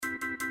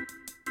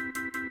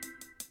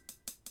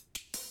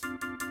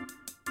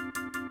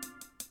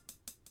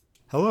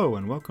Hello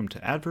and welcome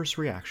to Adverse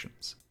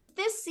Reactions.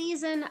 This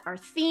season, our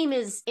theme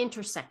is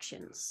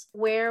intersections,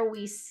 where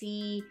we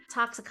see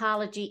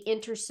toxicology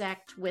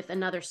intersect with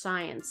another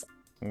science.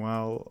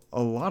 Well,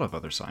 a lot of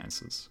other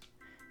sciences.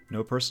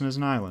 No person is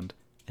an island,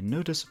 and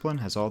no discipline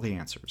has all the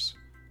answers.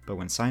 But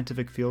when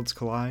scientific fields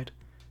collide,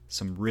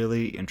 some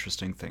really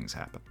interesting things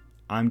happen.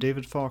 I'm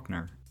David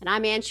Faulkner. And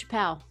I'm Ann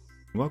Chappelle.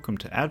 Welcome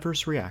to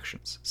Adverse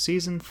Reactions,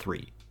 Season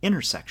 3,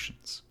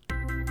 Intersections.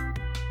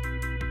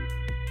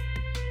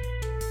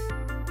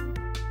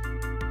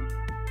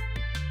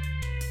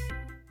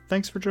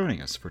 Thanks for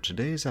joining us for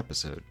today's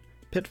episode,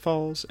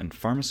 Pitfalls in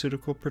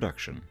Pharmaceutical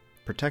Production,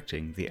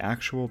 Protecting the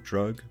Actual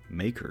Drug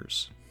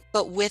Makers.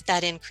 But with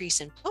that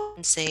increase in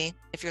potency,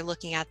 if you're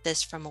looking at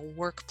this from a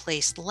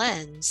workplace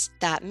lens,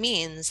 that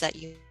means that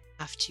you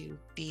have to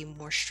be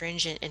more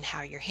stringent in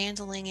how you're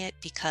handling it,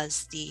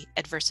 because the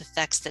adverse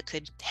effects that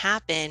could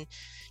happen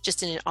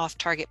just in an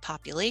off-target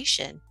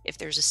population, if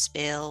there's a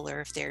spill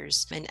or if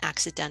there's an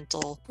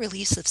accidental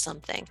release of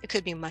something, it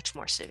could be much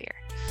more severe.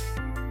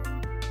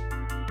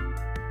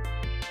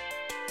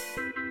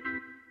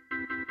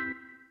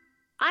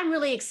 I'm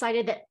really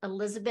excited that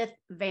Elizabeth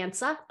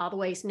Vancza,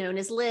 otherwise known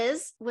as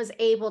Liz, was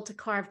able to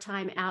carve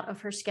time out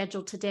of her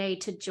schedule today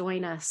to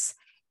join us.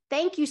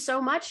 Thank you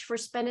so much for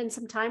spending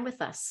some time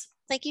with us.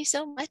 Thank you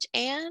so much,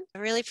 Anne. I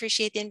really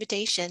appreciate the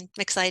invitation.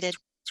 I'm excited.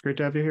 It's great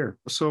to have you here.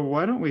 So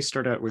why don't we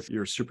start out with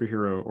your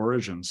superhero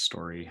origin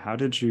story? How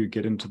did you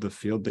get into the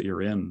field that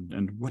you're in,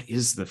 and what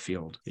is the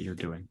field that you're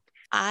doing?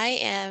 I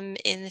am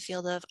in the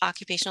field of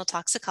occupational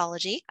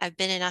toxicology. I've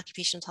been an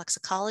occupational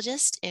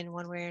toxicologist in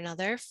one way or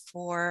another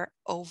for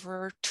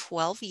over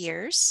 12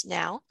 years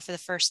now. For the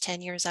first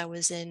 10 years, I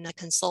was in a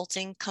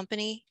consulting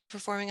company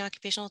performing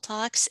occupational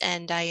tox,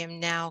 and I am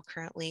now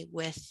currently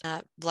with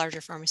a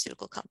larger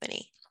pharmaceutical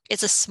company.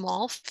 It's a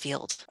small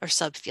field or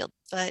subfield,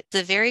 but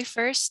the very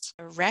first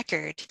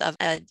record of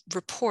a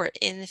report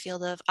in the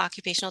field of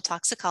occupational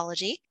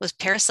toxicology was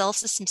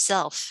Paracelsus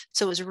himself.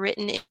 So it was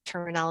written in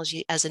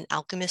terminology as an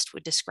alchemist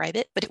would describe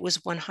it, but it was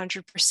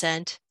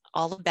 100%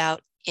 all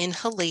about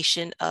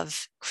inhalation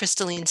of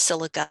crystalline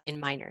silica in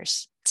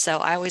miners. So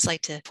I always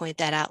like to point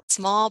that out.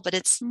 Small, but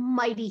it's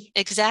mighty.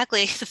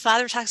 Exactly. The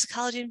father of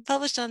toxicology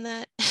published on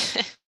that.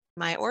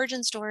 My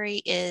origin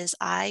story is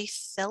I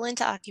fell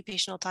into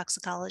occupational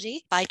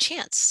toxicology by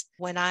chance.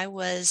 When I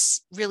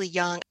was really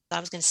young,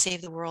 I was going to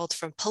save the world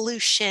from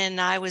pollution.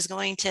 I was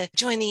going to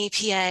join the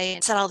EPA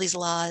and set all these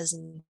laws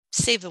and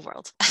save the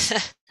world.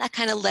 That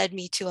kind of led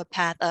me to a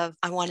path of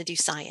I want to do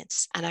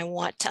science and I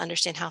want to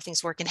understand how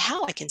things work and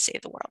how I can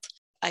save the world.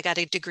 I got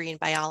a degree in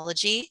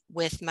biology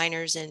with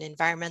minors in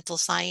environmental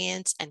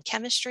science and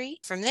chemistry.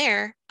 From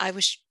there, I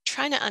was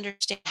trying to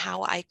understand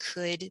how I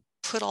could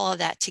put all of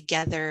that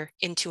together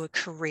into a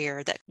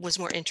career that was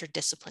more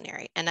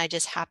interdisciplinary. And I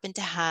just happened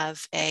to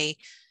have a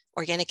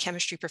organic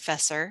chemistry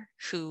professor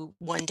who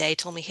one day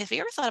told me, have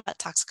you ever thought about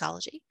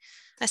toxicology?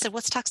 I said,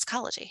 what's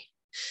toxicology?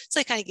 So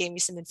he kind of gave me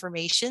some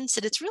information,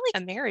 said it's really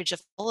a marriage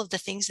of all of the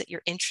things that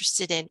you're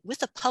interested in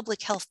with a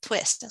public health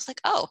twist. I was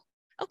like, oh,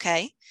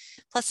 okay.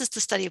 Plus it's the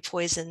study of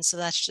poison, so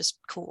that's just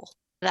cool.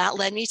 That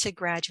led me to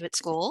graduate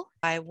school.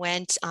 I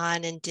went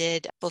on and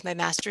did both my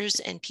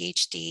master's and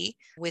PhD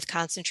with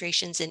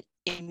concentrations in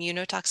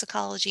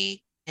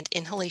immunotoxicology and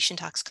inhalation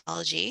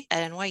toxicology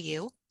at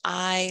NYU.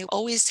 I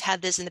always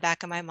had this in the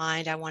back of my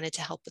mind. I wanted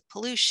to help with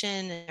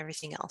pollution and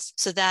everything else.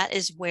 So that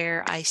is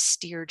where I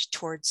steered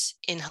towards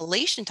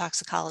inhalation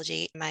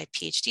toxicology. My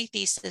PhD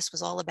thesis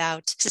was all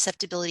about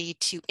susceptibility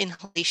to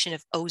inhalation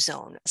of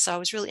ozone. So I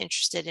was really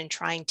interested in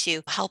trying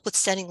to help with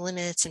setting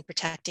limits and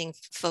protecting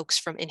folks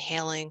from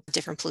inhaling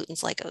different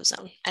pollutants like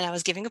ozone. And I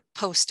was giving a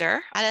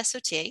poster at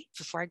SOT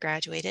before I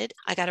graduated.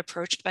 I got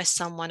approached by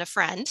someone, a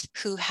friend,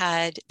 who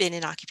had been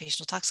in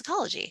occupational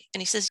toxicology.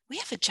 And he says, we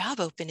have a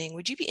job opening.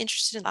 Would you be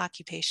interested in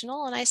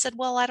occupational? And I said,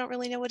 well, I don't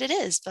really know what it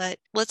is, but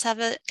let's have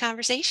a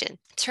conversation.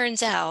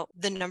 Turns out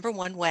the number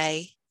one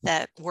way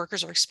that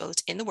workers are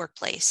exposed in the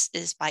workplace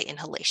is by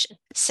inhalation.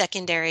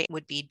 Secondary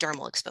would be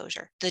dermal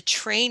exposure. The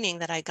training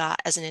that I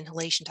got as an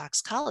inhalation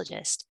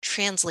toxicologist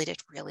translated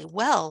really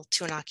well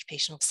to an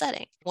occupational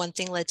setting. One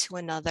thing led to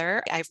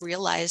another. I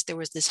realized there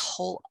was this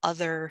whole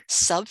other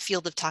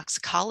subfield of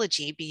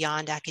toxicology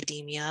beyond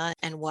academia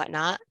and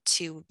whatnot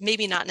to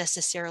maybe not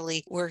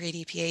necessarily work at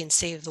EPA and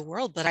save the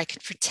world, but I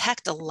could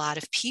protect a lot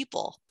of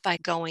people by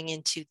going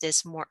into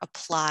this more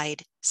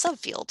applied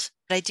subfield.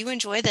 But I do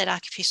enjoy that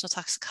occupational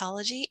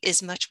toxicology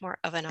is much more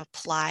of an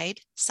applied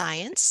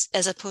science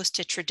as opposed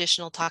to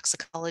traditional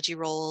toxicology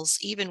roles,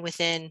 even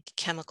within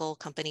chemical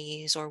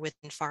companies or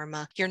within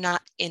pharma. You're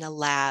not in a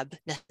lab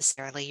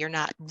necessarily. You're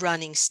not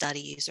running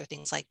studies or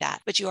things like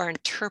that, but you are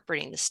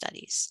interpreting the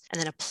studies and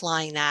then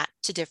applying that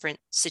to different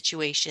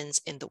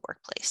situations in the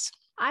workplace.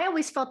 I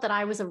always felt that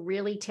I was a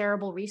really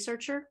terrible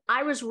researcher.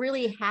 I was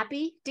really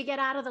happy to get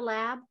out of the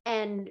lab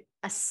and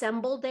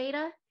assemble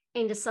data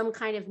into some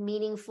kind of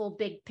meaningful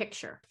big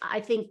picture. I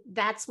think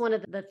that's one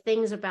of the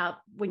things about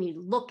when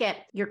you look at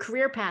your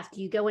career path.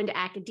 Do you go into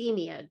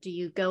academia? Do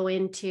you go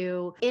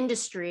into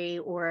industry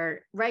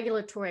or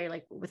regulatory,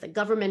 like with a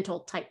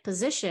governmental type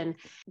position?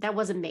 That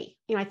wasn't me.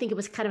 I think it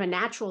was kind of a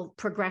natural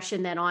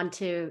progression then on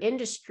to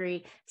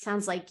industry.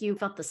 Sounds like you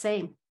felt the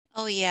same.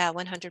 Oh, yeah,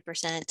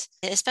 100%.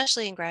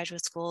 Especially in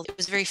graduate school, it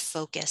was very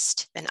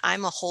focused. And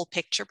I'm a whole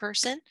picture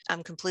person.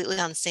 I'm completely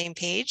on the same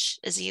page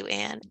as you,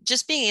 Anne.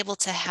 Just being able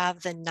to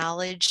have the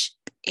knowledge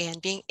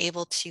and being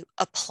able to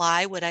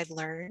apply what I've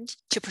learned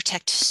to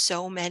protect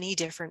so many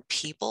different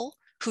people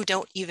who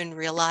don't even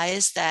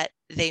realize that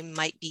they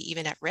might be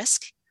even at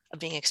risk of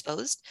being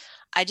exposed.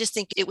 I just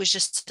think it was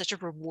just such a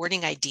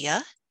rewarding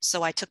idea.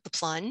 So I took the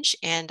plunge,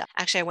 and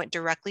actually I went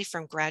directly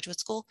from graduate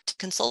school to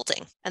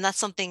consulting. And that's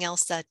something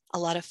else that a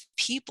lot of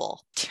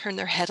people turn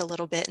their head a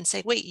little bit and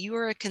say, wait, you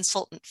were a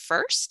consultant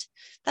first?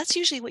 That's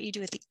usually what you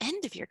do at the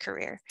end of your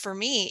career. For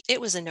me,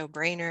 it was a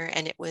no-brainer,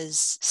 and it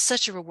was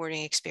such a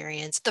rewarding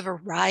experience. The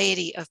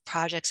variety of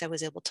projects I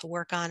was able to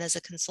work on as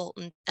a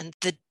consultant and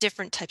the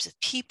different types of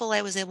people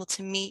I was able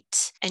to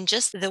meet, and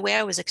just the way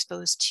I was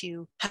exposed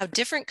to how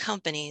different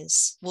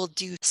companies will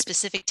do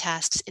specific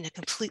tasks in a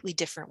completely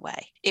different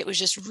way. It was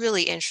just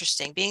really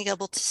interesting being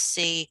able to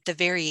see the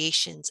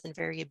variations and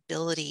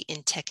variability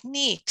in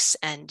techniques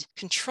and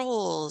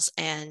controls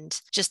and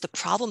just the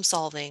problem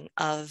solving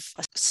of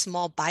a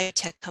small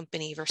biotech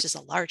company versus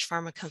a large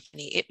pharma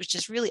company. It was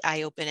just really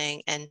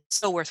eye-opening and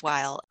so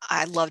worthwhile.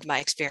 I loved my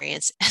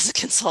experience as a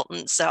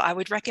consultant, so I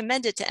would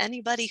recommend it to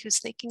anybody who's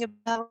thinking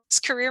about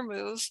this career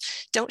move.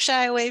 Don't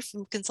shy away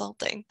from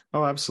consulting.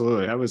 Oh,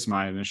 absolutely. That was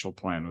my initial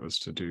plan, was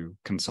to do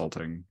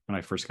consulting when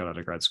I first got out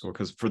of grad school,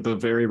 because for the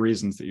very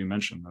reasons that you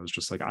mentioned, I was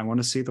just like, I want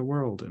to see the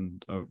world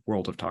and a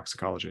world of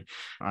toxicology.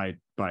 I,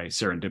 by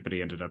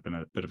serendipity, ended up in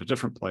a bit of a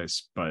different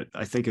place, but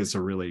I think it's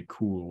a really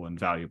cool and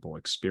valuable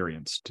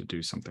experience to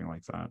do something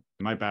like that.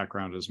 My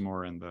background is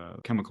more in the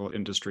chemical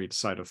industry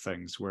side of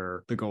things,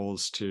 where the goal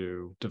is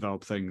to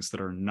develop things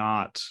that are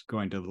not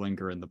going to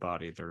linger in the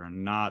body, that are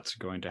not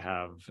going to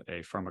have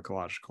a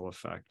pharmacological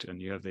effect. And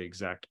you have the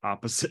exact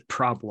opposite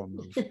problem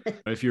of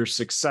if you're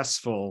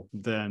successful,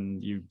 then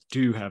you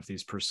do have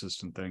these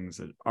persistent things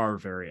that are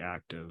very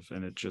active.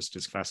 And it just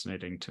is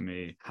fascinating to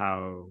me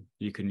how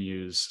you can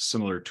use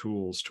similar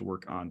tools to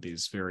work on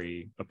these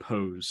very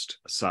opposed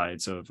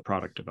sides of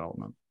product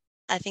development.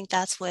 I think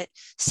that's what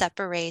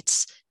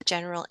separates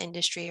general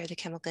industry or the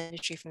chemical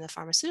industry from the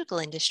pharmaceutical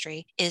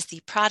industry, is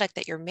the product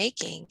that you're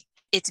making.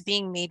 It's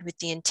being made with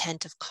the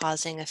intent of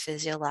causing a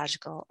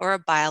physiological or a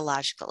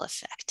biological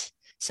effect.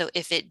 So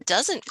if it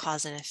doesn't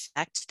cause an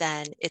effect,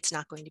 then it's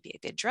not going to be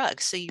a good drug.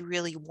 So you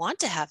really want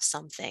to have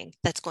something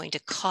that's going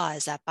to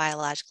cause that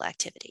biological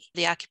activity.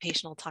 The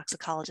occupational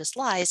toxicologist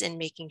lies in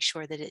making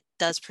sure that it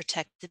does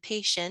protect the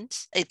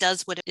patient. It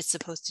does what it's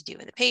supposed to do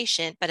in the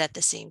patient, but at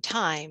the same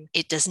time,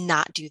 it does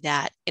not do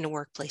that in a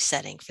workplace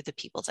setting for the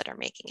people that are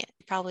making it.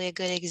 Probably a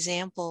good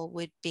example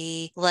would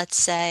be, let's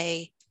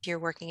say you're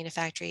working in a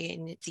factory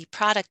and the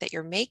product that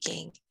you're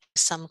making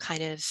some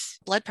kind of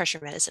blood pressure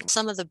medicine.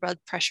 Some of the blood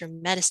pressure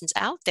medicines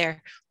out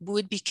there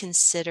would be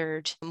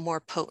considered more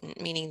potent,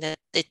 meaning that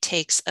it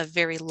takes a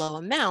very low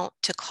amount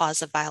to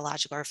cause a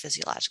biological or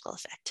physiological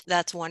effect.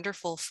 That's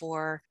wonderful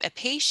for a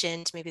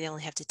patient. Maybe they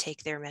only have to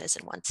take their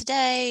medicine once a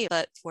day,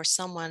 but for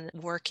someone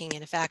working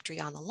in a factory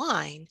on the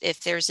line,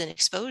 if there's an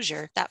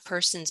exposure, that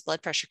person's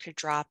blood pressure could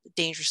drop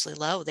dangerously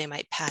low. They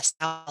might pass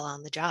out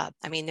on the job.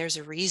 I mean, there's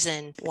a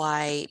reason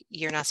why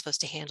you're not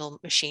supposed to handle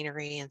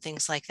machinery and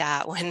things like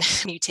that when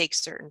you take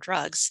certain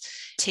drugs.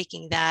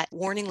 Taking that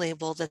warning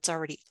label that's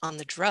already on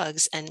the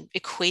drugs and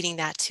equating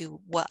that to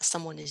what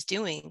someone is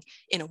doing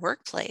in a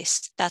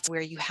workplace, that's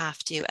where you have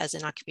to, as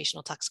an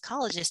occupational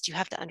toxicologist, you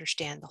have to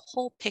understand the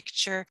whole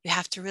picture. You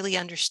have to really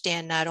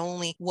understand not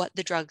only what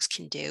the drugs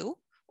can do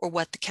or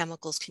what the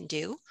chemicals can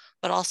do,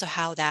 but also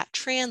how that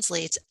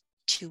translates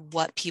to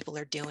what people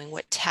are doing,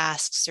 what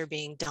tasks are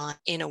being done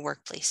in a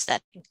workplace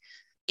setting.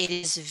 It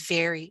is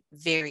very,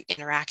 very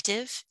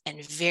interactive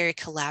and very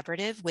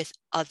collaborative with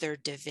other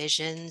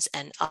divisions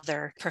and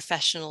other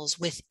professionals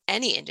with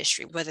any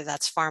industry, whether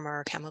that's pharma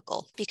or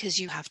chemical, because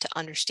you have to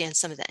understand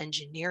some of the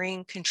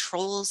engineering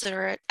controls that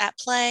are at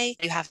play.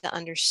 You have to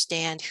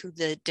understand who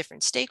the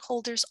different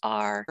stakeholders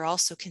are. You're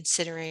also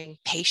considering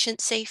patient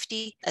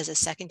safety as a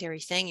secondary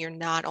thing. You're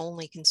not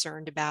only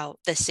concerned about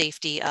the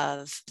safety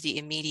of the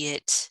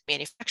immediate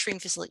manufacturing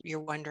facility,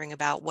 you're wondering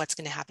about what's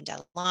going to happen down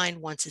the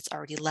line once it's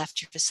already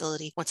left your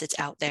facility, once it's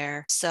out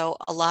there. So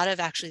a lot of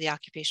actually the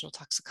occupational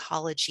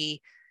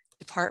toxicology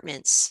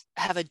departments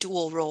have a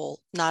dual role,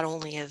 not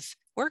only of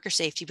worker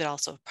safety, but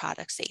also of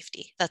product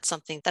safety. That's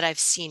something that I've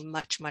seen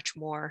much, much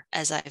more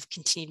as I've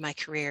continued my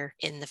career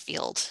in the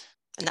field.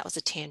 And that was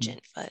a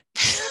tangent, but.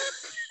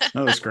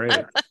 That was great.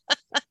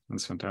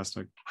 That's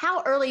fantastic.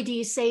 How early do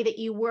you say that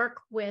you work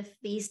with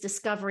these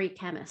discovery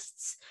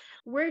chemists?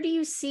 Where do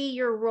you see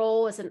your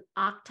role as an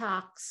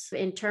octox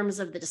in terms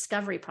of the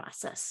discovery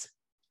process?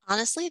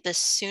 Honestly, the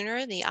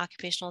sooner the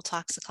occupational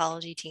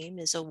toxicology team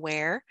is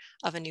aware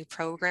of a new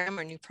program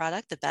or new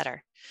product, the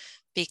better.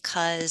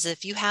 Because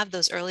if you have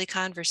those early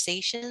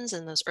conversations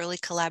and those early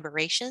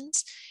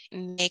collaborations, it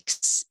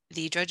makes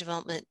the drug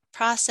development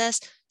process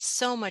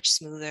so much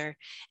smoother,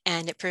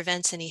 and it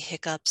prevents any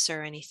hiccups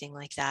or anything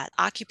like that.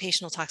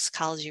 Occupational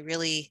toxicology,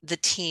 really the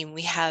team,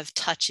 we have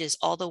touches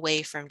all the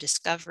way from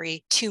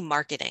discovery to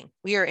marketing.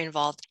 We are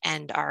involved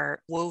and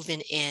are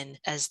woven in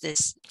as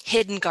this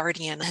hidden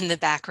guardian in the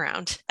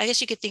background. I guess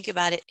you could think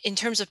about it in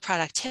terms of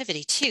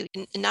productivity too.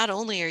 Not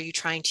only are you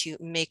trying to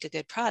make a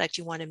good product,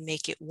 you want to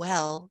make it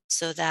well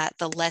so that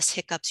the less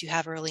hiccups you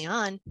have early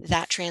on,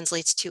 that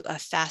translates to a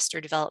faster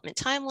development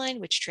timeline,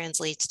 which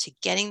translates to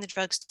getting the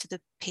drugs to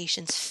the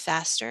patients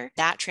faster.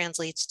 That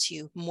translates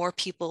to more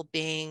people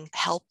being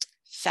helped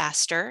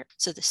faster.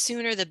 So the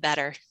sooner, the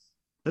better.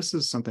 This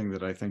is something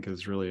that I think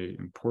is really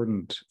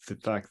important, the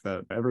fact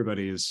that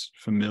everybody is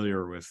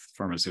familiar with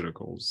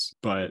pharmaceuticals,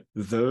 but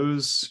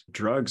those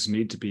drugs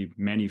need to be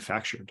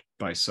manufactured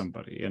by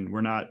somebody. And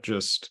we're not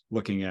just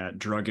looking at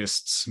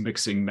druggists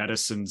mixing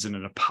medicines in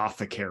an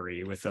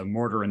apothecary with a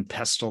mortar and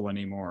pestle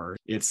anymore.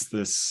 It's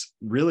this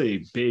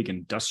really big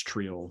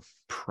industrial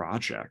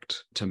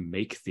project to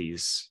make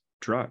these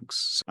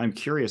drugs. I'm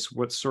curious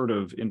what sort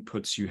of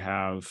inputs you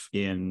have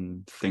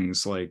in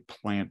things like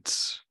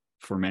plants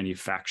for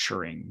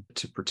manufacturing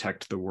to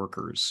protect the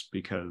workers,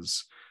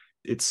 because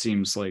it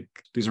seems like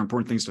these are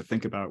important things to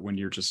think about when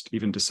you're just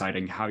even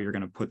deciding how you're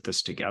going to put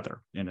this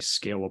together in a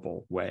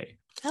scalable way.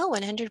 Oh,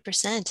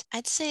 100%.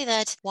 I'd say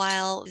that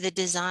while the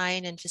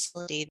design and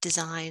facility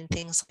design,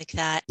 things like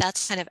that,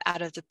 that's kind of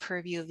out of the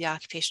purview of the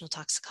occupational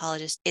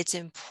toxicologist, it's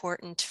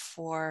important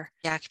for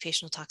the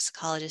occupational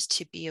toxicologist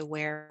to be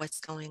aware of what's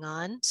going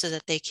on so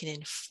that they can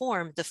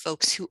inform the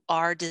folks who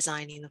are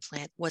designing the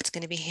plant what's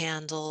going to be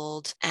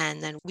handled.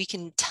 And then we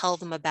can tell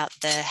them about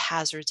the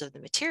hazards of the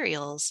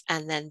materials,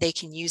 and then they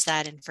can use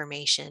that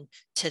information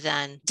to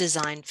then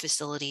design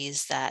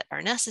facilities that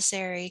are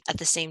necessary. At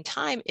the same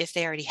time, if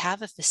they already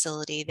have a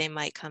facility, they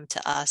might come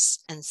to us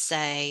and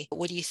say,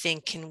 what do you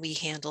think? Can we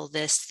handle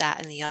this,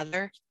 that, and the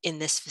other in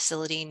this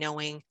facility,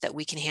 knowing that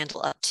we can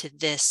handle up to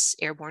this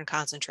airborne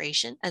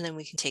concentration? And then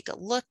we can take a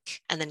look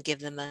and then give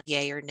them a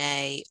yay or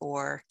nay,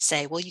 or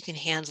say, well, you can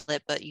handle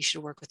it, but you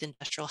should work with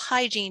industrial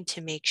hygiene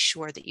to make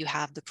sure that you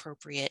have the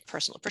appropriate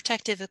personal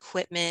protective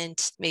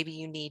equipment. Maybe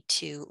you need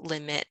to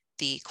limit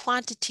the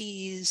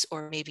quantities,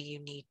 or maybe you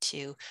need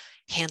to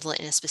handle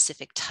it in a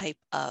specific type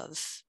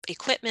of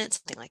equipment,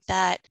 something like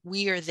that.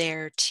 We are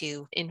there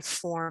to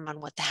inform on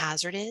what the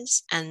hazard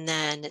is. And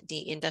then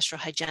the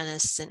industrial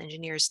hygienists and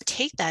engineers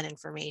take that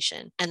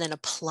information and then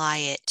apply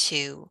it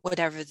to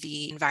whatever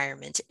the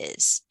environment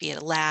is, be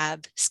it a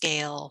lab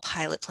scale,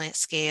 pilot plant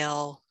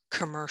scale,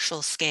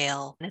 commercial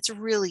scale. And it's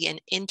really an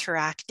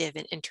interactive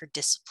and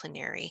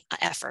interdisciplinary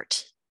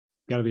effort.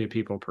 Got to be a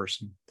people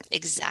person.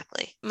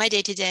 Exactly. My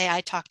day to day, I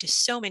talk to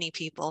so many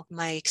people.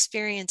 My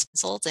experience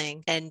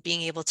consulting and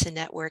being able to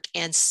network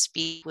and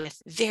speak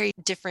with very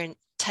different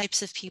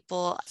types of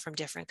people from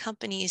different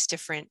companies,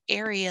 different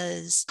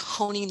areas,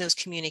 honing those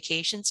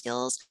communication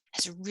skills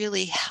has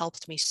really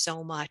helped me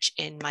so much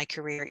in my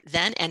career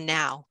then and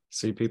now.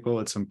 See,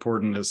 people, it's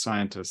important as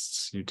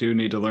scientists. You do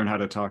need to learn how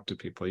to talk to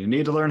people. You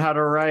need to learn how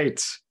to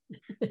write.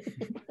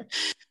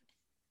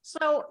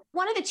 So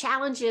one of the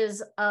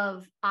challenges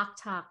of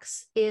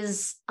OCTOX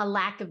is a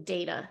lack of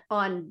data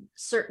on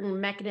certain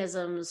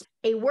mechanisms.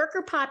 A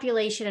worker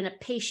population and a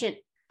patient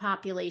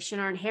population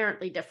are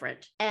inherently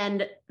different.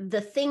 And the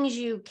things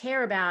you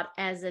care about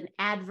as an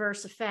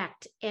adverse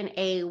effect in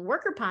a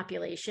worker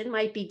population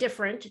might be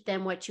different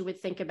than what you would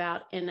think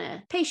about in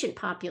a patient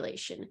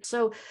population.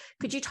 So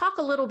could you talk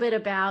a little bit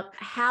about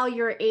how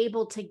you're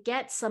able to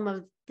get some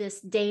of this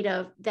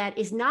data that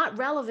is not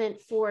relevant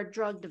for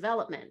drug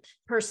development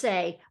per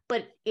se,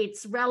 but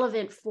it's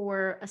relevant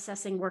for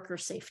assessing worker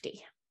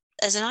safety?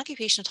 As an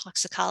occupational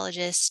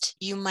toxicologist,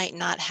 you might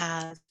not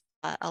have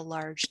a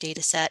large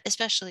data set,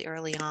 especially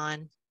early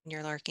on when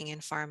you're working in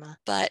pharma,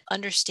 but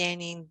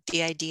understanding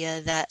the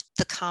idea that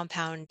the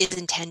compound is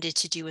intended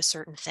to do a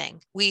certain thing.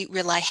 We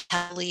rely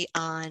heavily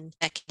on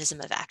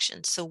mechanism of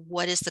action. So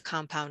what is the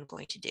compound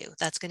going to do?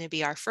 That's going to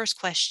be our first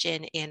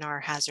question in our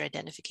hazard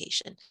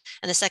identification.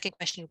 And the second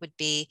question would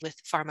be, with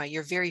pharma,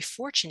 you're very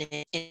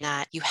fortunate in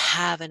that you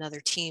have another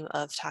team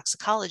of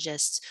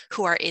toxicologists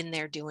who are in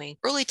there doing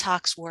early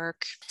tox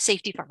work.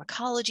 Safety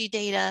pharmacology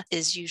data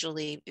is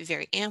usually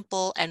very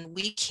ample, and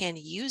we can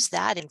use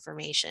that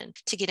information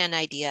to get an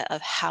idea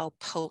of how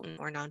potent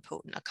or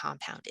non-potent a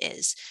compound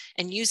is.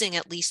 And using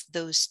at least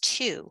those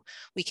two,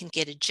 we can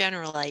get a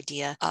general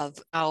idea of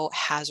how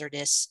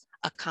hazardous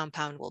a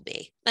compound will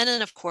be. And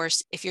then, of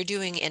course, if you're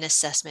doing an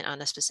assessment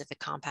on a specific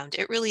compound,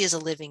 it really is a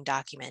living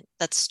document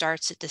that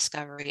starts at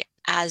discovery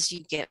As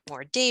you get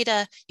more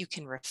data, you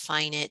can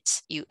refine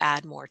it, you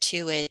add more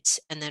to it.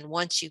 And then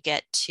once you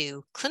get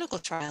to clinical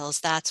trials,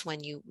 that's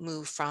when you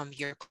move from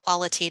your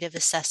qualitative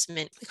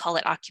assessment, we call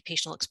it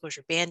occupational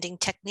exposure banding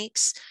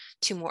techniques,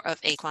 to more of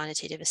a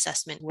quantitative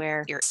assessment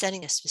where you're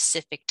setting a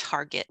specific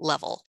target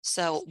level.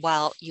 So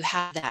while you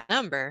have that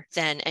number,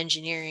 then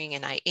engineering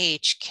and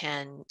IH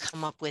can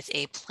come up with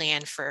a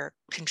plan for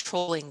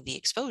controlling the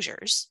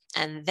exposures.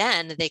 And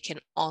then they can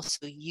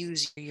also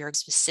use your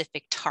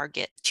specific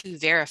target to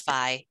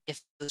verify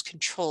if those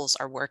controls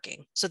are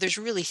working. So there's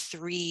really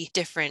 3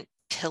 different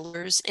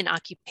pillars in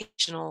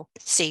occupational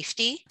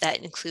safety. That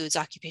includes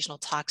occupational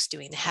tox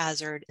doing the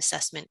hazard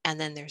assessment, and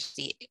then there's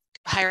the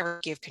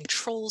hierarchy of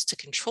controls to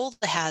control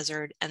the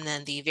hazard, and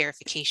then the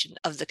verification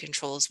of the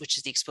controls, which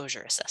is the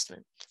exposure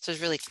assessment. So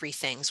there's really 3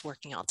 things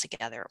working all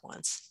together at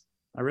once.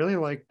 I really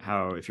like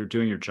how if you're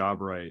doing your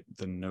job right,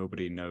 then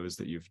nobody knows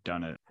that you've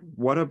done it.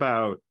 What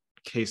about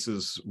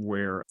cases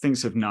where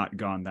things have not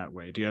gone that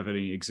way? Do you have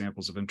any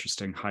examples of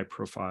interesting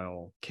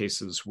high-profile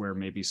cases where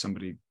maybe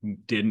somebody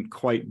didn't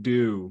quite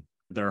do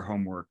their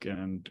homework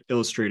and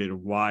illustrated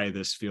why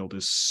this field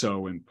is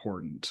so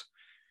important?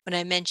 When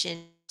I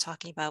mentioned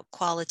talking about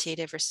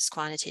qualitative versus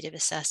quantitative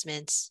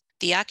assessments,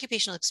 the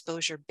occupational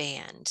exposure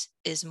band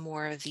is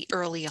more of the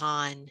early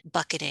on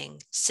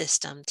bucketing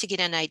system to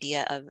get an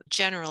idea of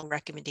general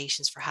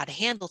recommendations for how to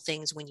handle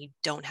things when you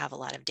don't have a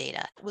lot of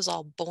data. It was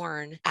all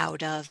born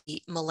out of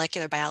the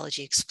molecular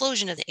biology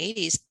explosion of the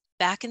 80s.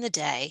 Back in the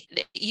day,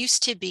 it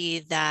used to be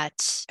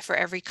that for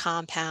every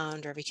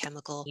compound or every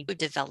chemical, you would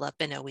develop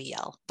an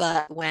OEL.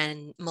 But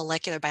when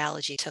molecular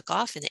biology took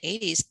off in the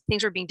 80s,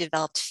 things were being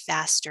developed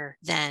faster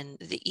than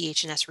the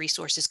EH&S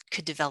resources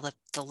could develop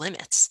the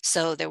limits.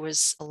 So there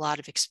was a lot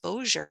of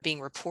exposure being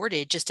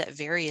reported just at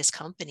various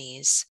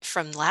companies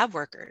from lab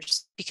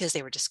workers because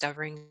they were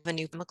discovering a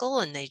new chemical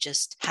and they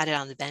just had it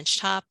on the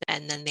benchtop,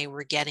 and then they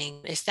were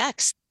getting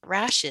effects,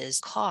 rashes,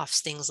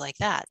 coughs, things like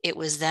that. It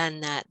was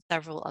then that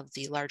several of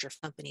the larger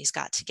companies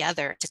got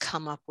together to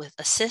come up with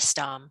a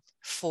system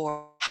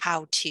for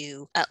how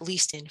to at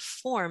least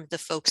inform the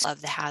folks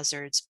of the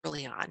hazards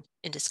early on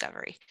in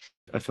discovery.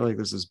 I feel like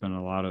this has been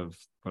a lot of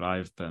what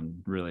I've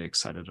been really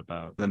excited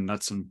about, the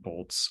nuts and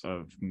bolts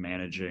of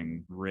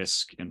managing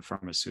risk in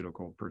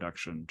pharmaceutical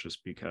production,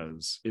 just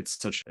because it's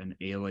such an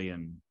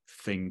alien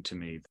thing to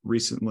me.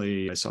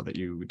 Recently, I saw that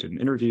you did an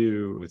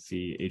interview with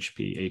the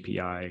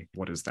HPAPI.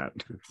 What is that?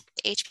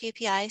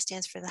 HPAPI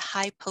stands for the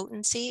High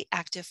Potency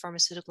Active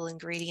Pharmaceutical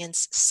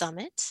Ingredients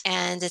Summit.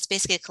 And it's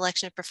basically a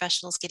collection of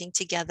professionals getting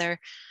together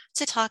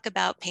to talk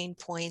about pain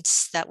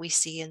points that we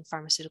see in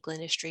pharmaceutical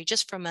industry,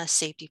 just from a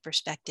safety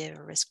perspective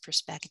or risk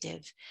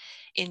perspective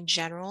in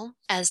general.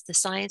 As the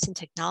science and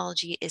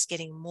technology is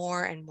getting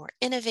more and more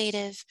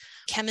innovative,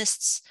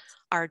 chemists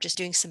are just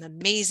doing some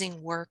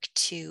amazing work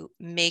to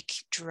make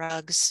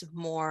drugs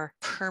more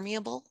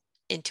permeable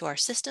into our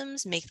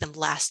systems, make them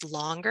last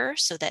longer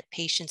so that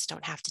patients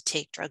don't have to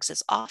take drugs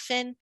as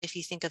often. If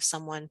you think of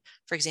someone,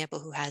 for example,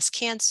 who has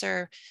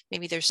cancer,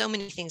 maybe there's so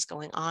many things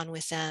going on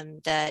with them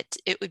that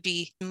it would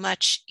be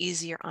much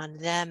easier on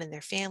them and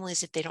their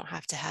families if they don't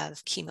have to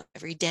have chemo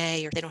every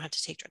day, or they don't have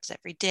to take drugs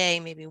every day,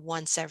 maybe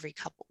once every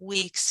couple of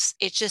weeks.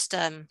 It's just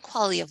a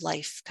quality of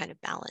life kind of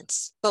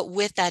balance. But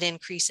with that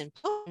increase in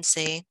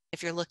potency,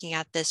 if you're looking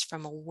at this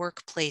from a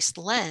workplace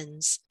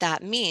lens,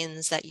 that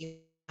means that you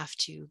have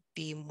to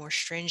be more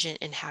stringent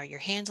in how you're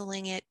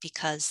handling it,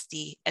 because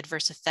the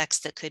adverse effects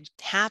that could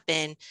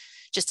happen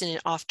just in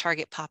an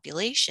off-target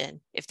population,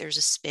 if there's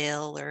a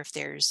spill or if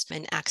there's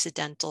an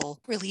accidental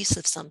release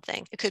of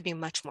something, it could be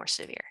much more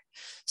severe.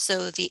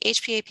 So the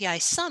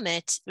HPAPI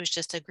Summit was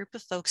just a group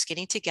of folks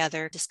getting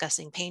together,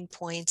 discussing pain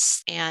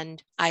points.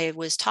 And I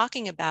was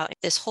talking about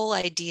this whole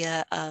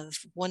idea of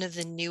one of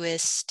the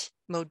newest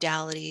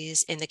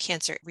modalities in the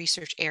cancer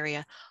research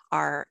area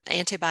are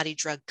antibody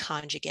drug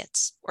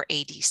conjugates, or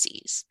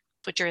ADCs.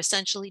 What you're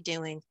essentially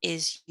doing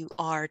is you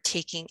are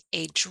taking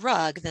a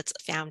drug that's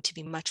found to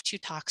be much too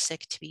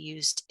toxic to be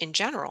used in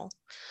general,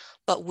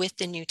 but with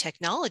the new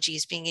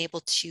technologies, being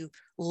able to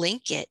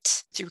link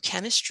it through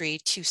chemistry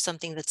to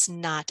something that's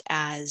not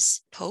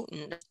as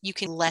potent, you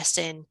can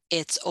lessen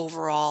its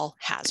overall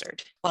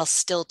hazard while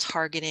still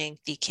targeting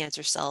the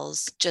cancer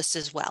cells just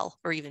as well,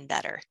 or even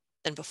better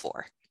than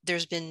before.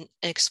 There's been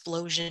an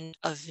explosion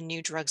of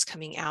new drugs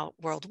coming out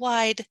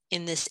worldwide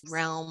in this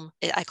realm.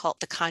 I call it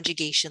the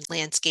conjugation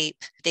landscape.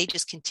 They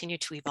just continue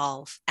to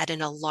evolve at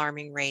an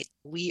alarming rate.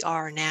 We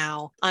are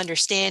now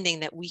understanding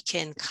that we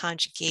can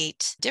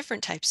conjugate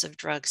different types of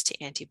drugs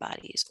to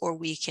antibodies, or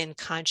we can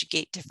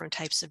conjugate different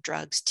types of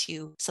drugs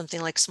to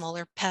something like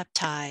smaller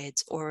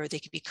peptides, or they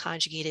could be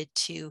conjugated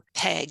to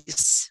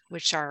PEGs,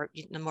 which are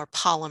more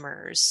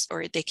polymers,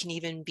 or they can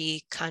even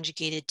be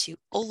conjugated to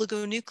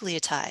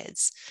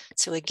oligonucleotides.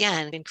 So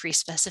again,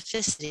 increase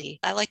specificity.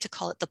 I like to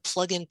call it the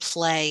plug and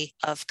play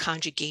of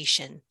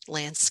conjugation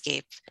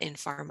landscape in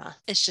pharma.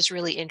 It's just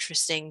really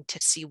interesting to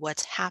see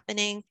what's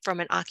happening from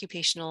an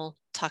occupational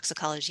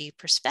toxicology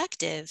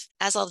perspective.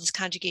 As all this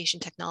conjugation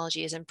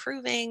technology is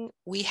improving,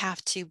 we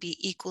have to be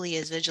equally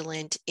as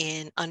vigilant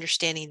in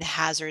understanding the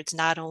hazards,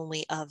 not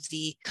only of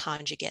the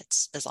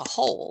conjugates as a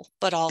whole,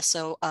 but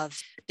also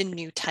of the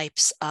new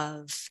types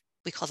of,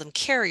 we call them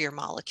carrier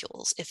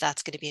molecules, if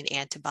that's going to be an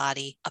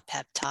antibody, a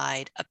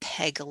peptide, a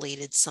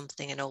pegylated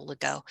something, an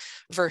oligo,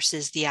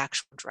 versus the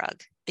actual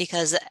drug.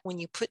 Because when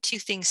you put two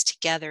things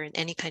together in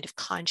any kind of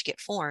conjugate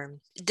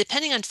form,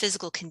 depending on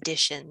physical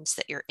conditions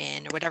that you're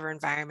in or whatever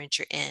environment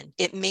you're in,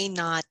 it may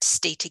not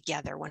stay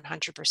together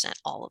 100%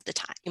 all of the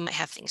time. You might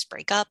have things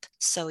break up.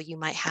 So you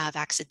might have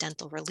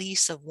accidental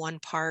release of one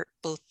part,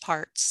 both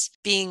parts.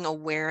 Being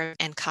aware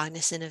and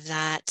cognizant of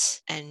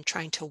that and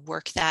trying to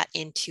work that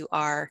into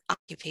our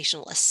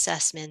occupational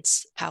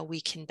assessments, how we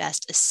can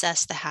best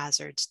assess the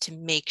hazards to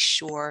make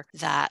sure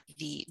that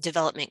the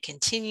development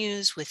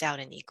continues without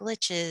any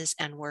glitches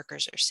and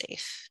workers are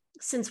safe.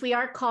 Since we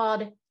are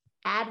called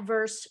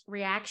adverse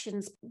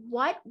reactions,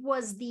 what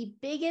was the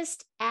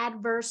biggest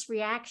adverse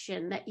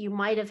reaction that you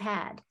might have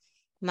had?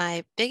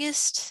 My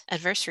biggest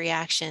adverse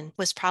reaction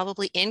was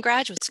probably in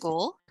graduate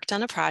school. Worked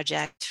on a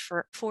project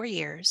for 4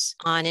 years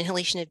on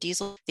inhalation of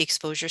diesel. The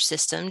exposure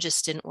system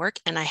just didn't work,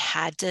 and I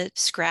had to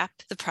scrap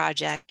the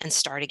project and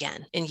start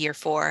again in year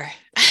 4.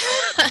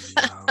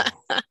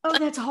 Oh,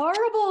 that's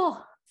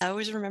horrible. I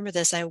always remember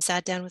this. I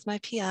sat down with my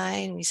PI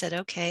and we said,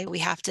 okay, we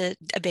have to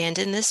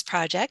abandon this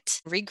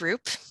project,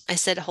 regroup. I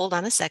said, hold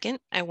on a second.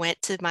 I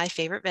went to my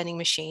favorite vending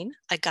machine.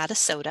 I got a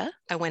soda.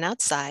 I went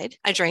outside.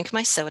 I drank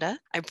my soda.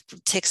 I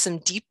took some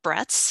deep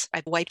breaths.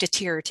 I wiped a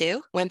tear or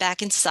two, went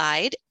back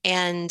inside,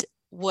 and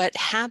what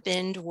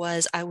happened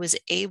was I was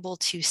able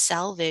to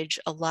salvage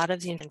a lot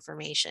of the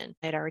information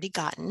I'd already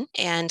gotten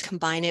and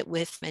combine it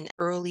with an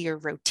earlier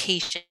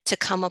rotation to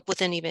come up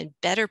with an even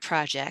better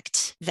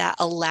project that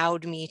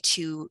allowed me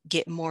to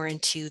get more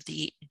into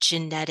the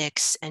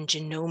genetics and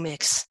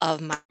genomics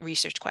of my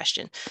research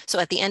question. So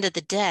at the end of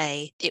the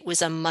day, it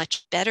was a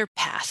much better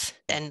path.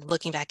 And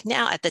looking back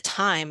now, at the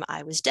time,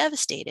 I was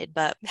devastated,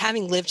 but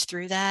having lived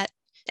through that,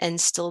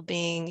 and still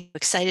being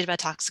excited about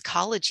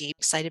toxicology,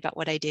 excited about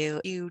what I do,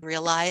 you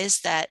realize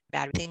that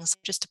bad things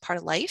are just a part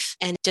of life.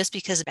 And just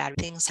because bad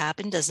things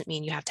happen doesn't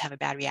mean you have to have a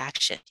bad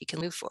reaction. You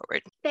can move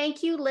forward.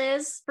 Thank you,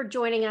 Liz, for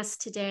joining us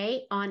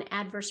today on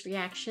Adverse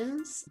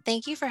Reactions.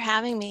 Thank you for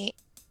having me.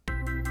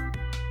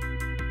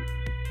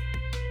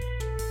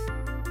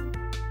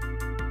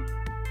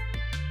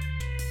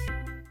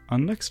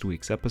 On next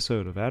week's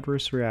episode of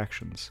Adverse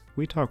Reactions,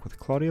 we talk with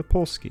Claudia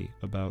Polsky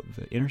about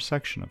the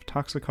intersection of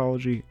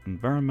toxicology,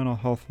 environmental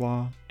health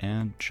law,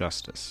 and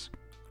justice.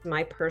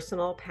 My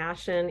personal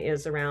passion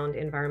is around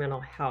environmental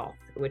health,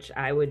 which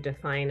I would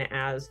define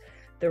as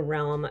the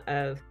realm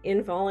of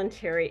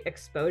involuntary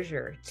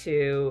exposure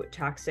to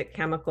toxic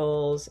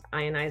chemicals,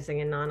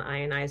 ionizing and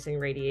non-ionizing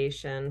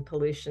radiation,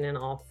 pollution in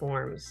all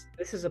forms.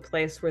 This is a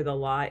place where the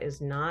law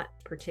is not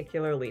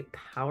particularly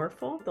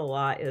powerful. The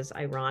law is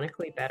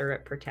ironically better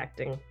at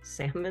protecting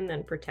salmon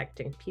than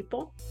protecting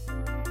people.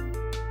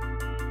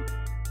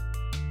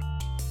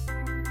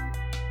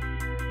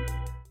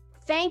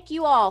 Thank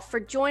you all for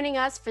joining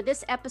us for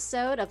this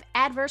episode of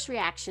Adverse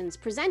Reactions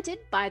presented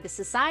by the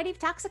Society of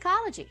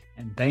Toxicology.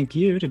 And thank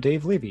you to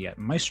Dave Levy at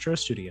Maestro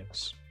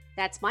Studios.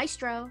 That's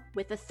Maestro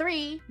with a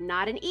 3,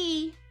 not an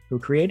E. Who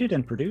created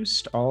and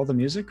produced all the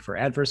music for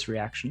Adverse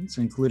Reactions,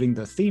 including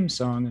the theme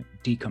song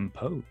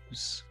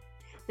Decompose.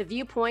 The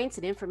viewpoints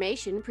and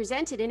information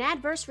presented in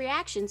Adverse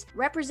Reactions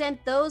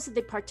represent those of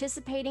the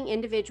participating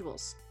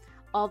individuals.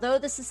 Although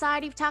the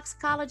Society of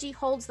Toxicology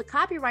holds the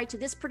copyright to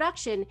this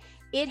production,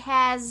 it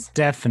has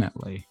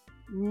definitely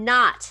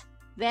not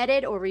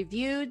vetted or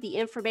reviewed the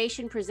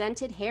information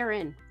presented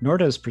herein. Nor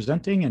does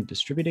presenting and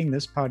distributing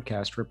this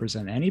podcast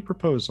represent any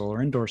proposal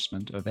or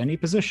endorsement of any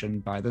position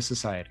by the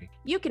Society.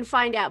 You can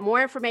find out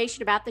more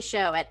information about the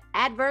show at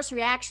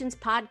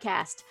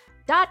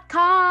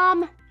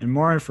adversereactionspodcast.com. And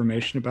more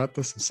information about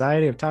the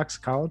Society of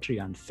Toxicology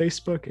on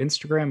Facebook,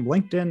 Instagram,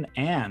 LinkedIn,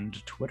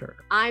 and Twitter.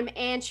 I'm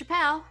Ann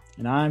Chappelle.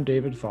 And I'm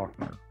David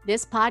Faulkner.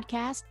 This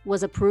podcast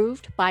was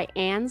approved by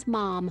Ann's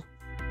mom.